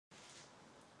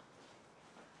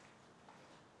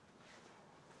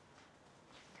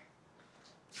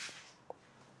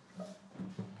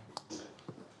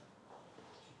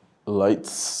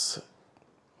Lights,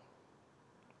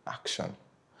 action.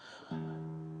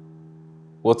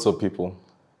 What's up, people?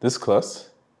 This class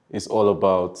is all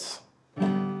about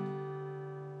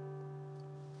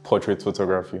portrait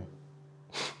photography,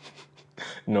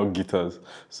 not guitars.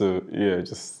 So yeah,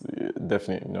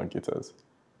 definitely not guitars.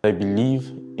 I believe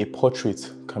a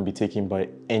portrait can be taken by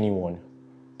anyone,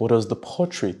 but does the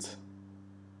portrait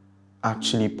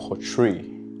actually portray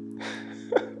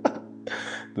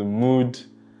the mood,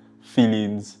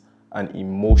 feelings, and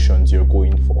emotions you're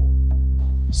going for?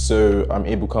 So I'm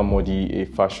Ebuka Modi, a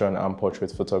fashion and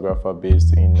portrait photographer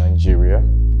based in Nigeria.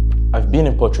 I've been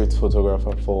a portrait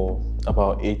photographer for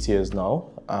about 8 years now,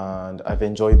 and I've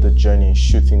enjoyed the journey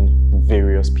shooting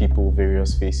various people,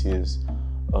 various faces,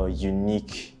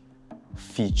 unique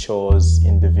features,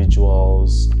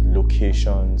 individuals,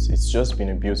 locations. It's just been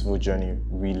a beautiful journey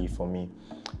really for me.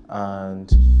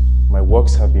 And my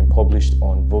works have been published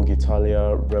on Vogue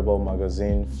Italia, Rebel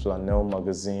Magazine, Flannel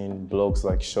Magazine, blogs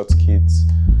like Short Kids,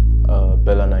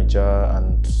 Bella Niger,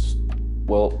 and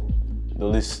well, the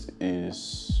list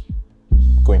is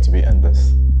going to be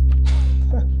endless.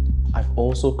 I've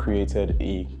also created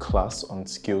a class on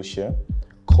Skillshare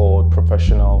called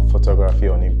Professional Photography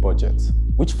on a Budget,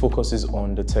 which focuses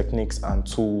on the techniques and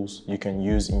tools you can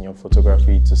use in your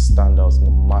photography to stand out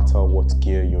no matter what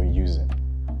gear you're using.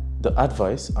 The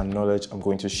advice and knowledge I'm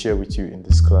going to share with you in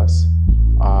this class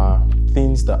are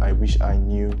things that I wish I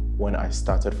knew when I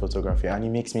started photography, and it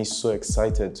makes me so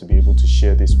excited to be able to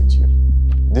share this with you.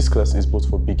 This class is both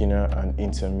for beginner and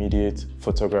intermediate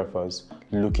photographers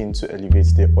looking to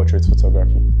elevate their portrait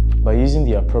photography. By using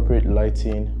the appropriate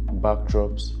lighting,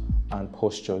 backdrops, and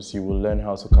postures, you will learn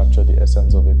how to capture the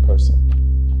essence of a person.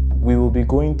 We will be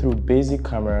going through basic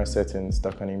camera settings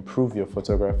that can improve your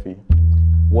photography,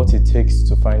 what it takes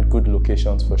to find good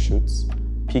locations for shoots,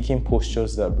 picking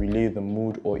postures that relay the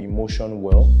mood or emotion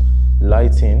well,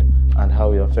 lighting and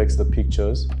how it affects the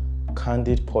pictures,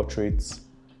 candid portraits,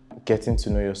 getting to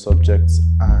know your subjects,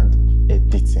 and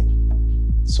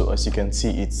editing. So as you can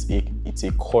see, it's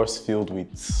a course filled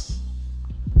with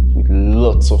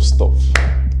lots of stuff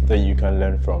that you can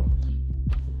learn from.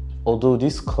 Although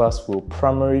this class will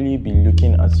primarily be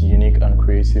looking at unique and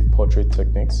creative portrait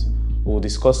techniques, we'll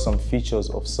discuss some features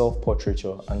of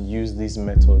self-portraiture and use these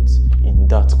methods in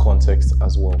that context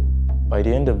as well. By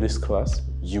the end of this class,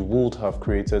 you would have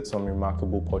created some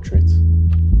remarkable portraits.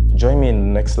 Join me in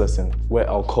the next lesson where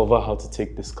I'll cover how to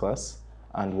take this class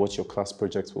and what your class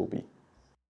project will be.